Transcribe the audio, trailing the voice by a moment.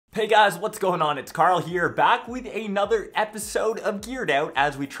Hey guys, what's going on? It's Karl here, back with another episode of Geared Out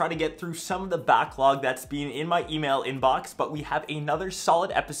as we try to get through some of the backlog that's been in my email inbox, but we have another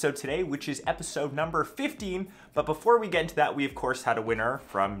solid episode today, which is episode number 15. But before we get into that, we of course had a winner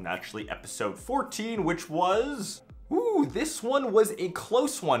from naturally episode 14, which was... Ooh, this one was a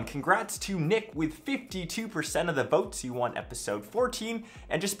close one. Congrats to Nick with 52% of the votes. You won episode 14.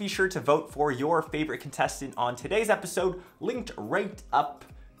 And just be sure to vote for your favorite contestant on today's episode, linked right up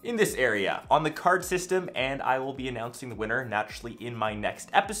in this area on the card system, and I will be announcing the winner naturally in my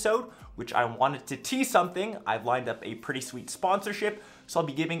next episode, which I wanted to tease something. I've lined up a pretty sweet sponsorship, so I'll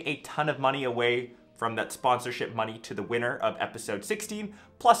be giving a ton of money away from that sponsorship money to the winner of episode 16,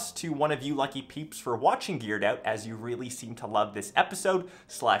 plus to one of you lucky peeps for watching Geared Out, as you really seem to love this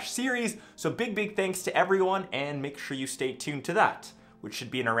episode/series. So big thanks to everyone, and make sure you stay tuned to that, which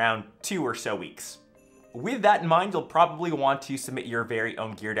should be in around 2 or so weeks. With that in mind, you'll probably want to submit your very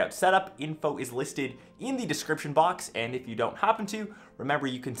own Geared Out setup. Info is listed in the description box, and if you don't happen to, remember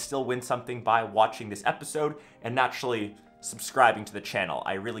you can still win something by watching this episode and naturally subscribing to the channel.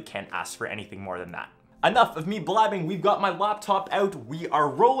 I really can't ask for anything more than that. Enough of me blabbing, we've got my laptop out. We are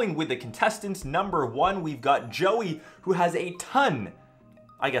rolling with the contestants. Number 1, we've got Joey, who has a ton,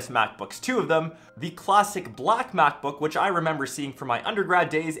 I guess MacBooks, 2 of them, the classic black MacBook, which I remember seeing from my undergrad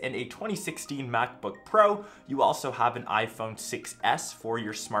days, and a 2016 MacBook Pro. You also have an iPhone 6s for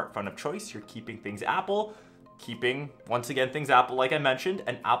your smartphone of choice. You're keeping things Apple. Keeping, once again, things Apple, like I mentioned,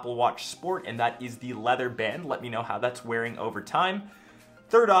 an Apple Watch Sport, and that is the leather band. Let me know how that's wearing over time.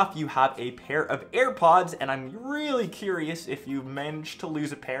 Third off, you have a pair of AirPods, and I'm really curious if you managed to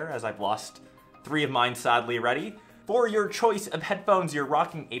lose a pair, as I've lost 3 of mine sadly already. For your choice of headphones, you're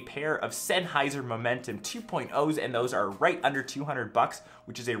rocking a pair of Sennheiser Momentum 2.0s, and those are right under 200 bucks,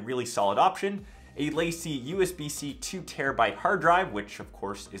 which is a really solid option. A Leica USB-C 2 terabyte hard drive, which of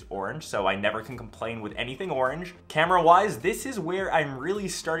course is orange, so I never can complain with anything orange. Camera-wise, this is where I'm really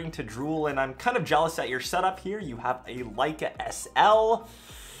starting to drool, and I'm kind of jealous at your setup here. You have a Leica SL.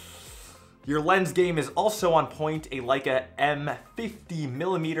 Your lens game is also on point, a Leica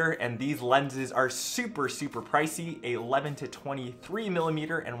M50mm, and these lenses are super pricey, a 11 to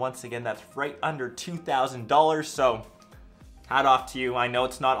 23mm, and once again, that's right under $2,000, so hat off to you. I know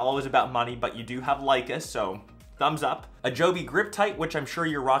it's not always about money, but you do have Leica, so thumbs up. A Joby Grip Tight, which I'm sure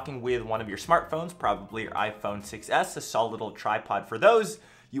you're rocking with one of your smartphones, probably your iPhone 6s, a solid little tripod for those.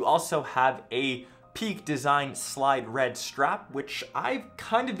 You also have a Peak Design Slide Red strap, which I've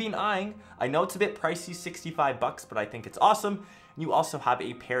kind of been eyeing. I know it's a bit pricey, 65 bucks, but I think it's awesome. You also have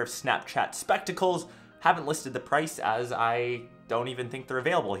a pair of Snapchat spectacles. Haven't listed the price as I don't even think they're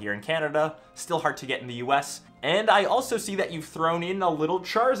available here in Canada. Still hard to get in the US. And I also see that you've thrown in a little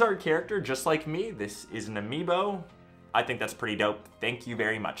Charizard character just like me. This is an amiibo. I think that's pretty dope. Thank you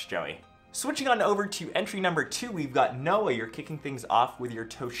very much, Joey. Switching on over to entry number 2, we've got Noah. You're kicking things off with your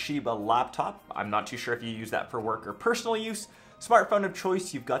Toshiba laptop. I'm not too sure if you use that for work or personal use. Smartphone of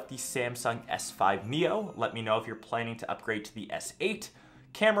choice, you've got the Samsung S5 Neo. Let me know if you're planning to upgrade to the S8.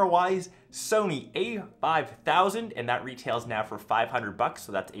 Camera-wise, Sony A5000, and that retails now for 500 bucks,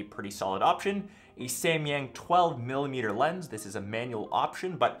 so that's a pretty solid option. A Samyang 12mm lens. This is a manual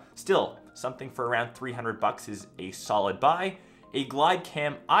option, but still, something for around 300 bucks is a solid buy. A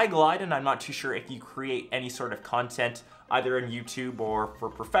GlideCam iGlide, and I'm not too sure if you create any sort of content either on YouTube or for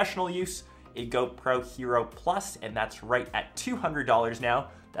professional use. A GoPro Hero Plus, and that's right at $200 now.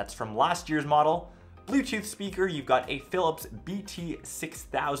 That's from last year's model. Bluetooth speaker, you've got a Philips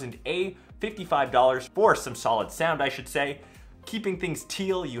BT6000A, $55 for some solid sound, I should say. Keeping things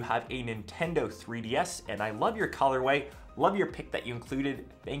teal, you have a Nintendo 3DS, and I love your colorway, love your pick that you included.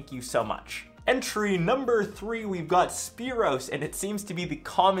 Thank you so much. Entry number 3, we've got Spiros, and it seems to be the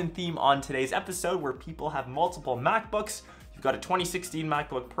common theme on today's episode where people have multiple MacBooks. You've got a 2016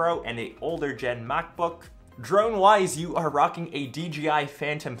 MacBook Pro and an older gen MacBook. Drone-wise, you are rocking a DJI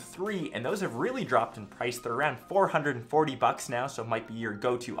Phantom 3, and those have really dropped in price. They're around 440 bucks now, so it might be your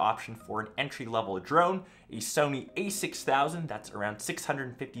go-to option for an entry-level drone. A Sony A6000, that's around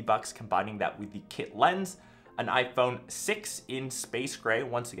 650 bucks, combining that with the kit lens. An iPhone 6 in space gray,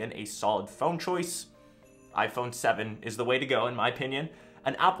 once again a solid phone choice. iPhone 7 is the way to go in my opinion.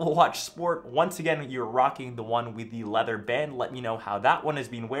 An Apple Watch Sport, once again you're rocking the one with the leather band. Let me know how that one has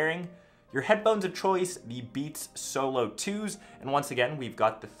been wearing. Your headphones of choice, the Beats Solo 2s, and once again we've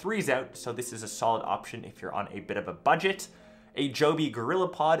got the 3s out, so this is a solid option if you're on a bit of a budget. A Joby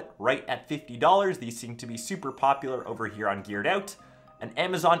GorillaPod right at $50. These seem to be super popular over here on Geared Out. An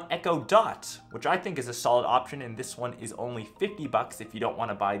Amazon Echo Dot, which I think is a solid option, and this one is only 50 bucks if you don't want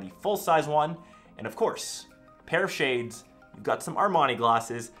to buy the full-size one. And of course, pair of shades, You've got some Armani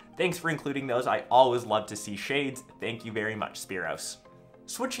glasses. Thanks for including those. I always love to see shades. Thank you very much, Spiros.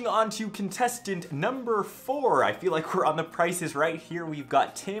 Switching on to contestant number 4. I feel like we're on the Price is Right here. We've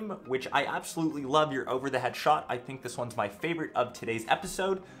got Tim, which I absolutely love your over-the-head shot. I think this one's my favorite of today's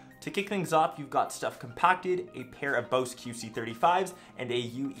episode. To kick things off, you've got stuff compacted, a pair of Bose QC35s, and a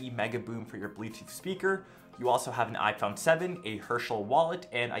UE Mega Boom for your Bluetooth speaker. You also have an iPhone 7, a Herschel wallet,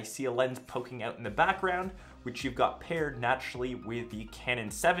 and I see a lens poking out in the background, which you've got paired naturally with the Canon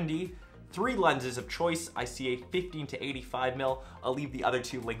 70. 3 lenses of choice. I see a 15 to 85mm. I'll leave the other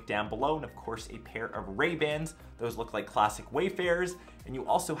 2 linked down below, and of course a pair of Ray-Bans. Those look like classic Wayfarers. And you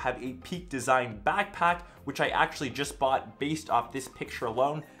also have a PICS design backpack, which I actually just bought based off this picture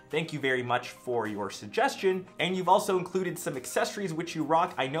alone. Thank you very much for your suggestion. And you've also included some accessories which you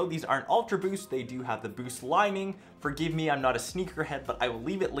rock. I know these aren't Ultra Boost, they do have the Boost lining. Forgive me, I'm not a sneakerhead, but I will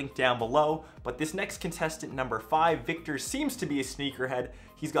leave it linked down below. But this next contestant, number 5, Victor, seems to be a sneakerhead.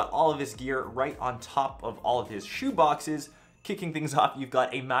 He's got all of his gear right on top of all of his shoe boxes. Kicking things off, you've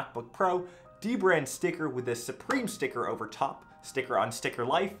got a MacBook Pro, D-brand sticker with a Supreme sticker over top, sticker on sticker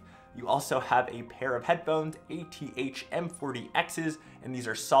life. You also have a pair of headphones, ATH M40Xs, and these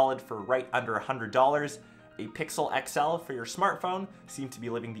are solid for right under $100. A Pixel XL for your smartphone, seem to be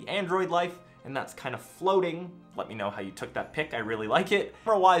living the Android life, and that's kind of floating. Let me know how you took that pic, I really like it.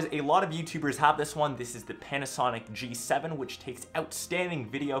 Camera-wise, a lot of YouTubers have this one. This is the Panasonic G7, which takes outstanding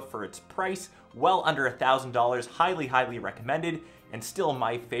video for its price, well under $1,000, highly, highly recommended, and still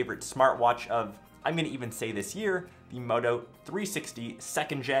my favorite smartwatch of, I'm gonna even say this year, the Moto 360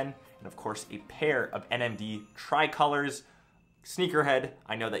 2nd Gen, and of course a pair of NMD tricolors. Sneakerhead,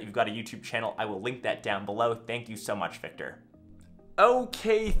 I know that you've got a YouTube channel. I will link that down below. Thank you so much, Victor.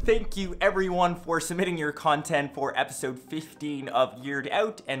 Okay, thank you everyone for submitting your content for episode 15 of Geared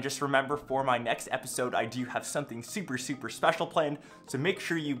Out. And just remember, for my next episode, I do have something super, super special planned. So make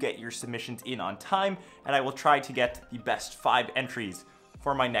sure you get your submissions in on time, and I will try to get the best 5 entries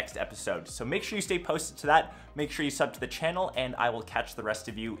for my next episode. So make sure you stay posted to that. Make sure you sub to the channel, and I will catch the rest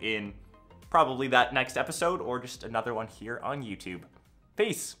of you in probably that next episode or just another one here on YouTube.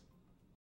 Peace.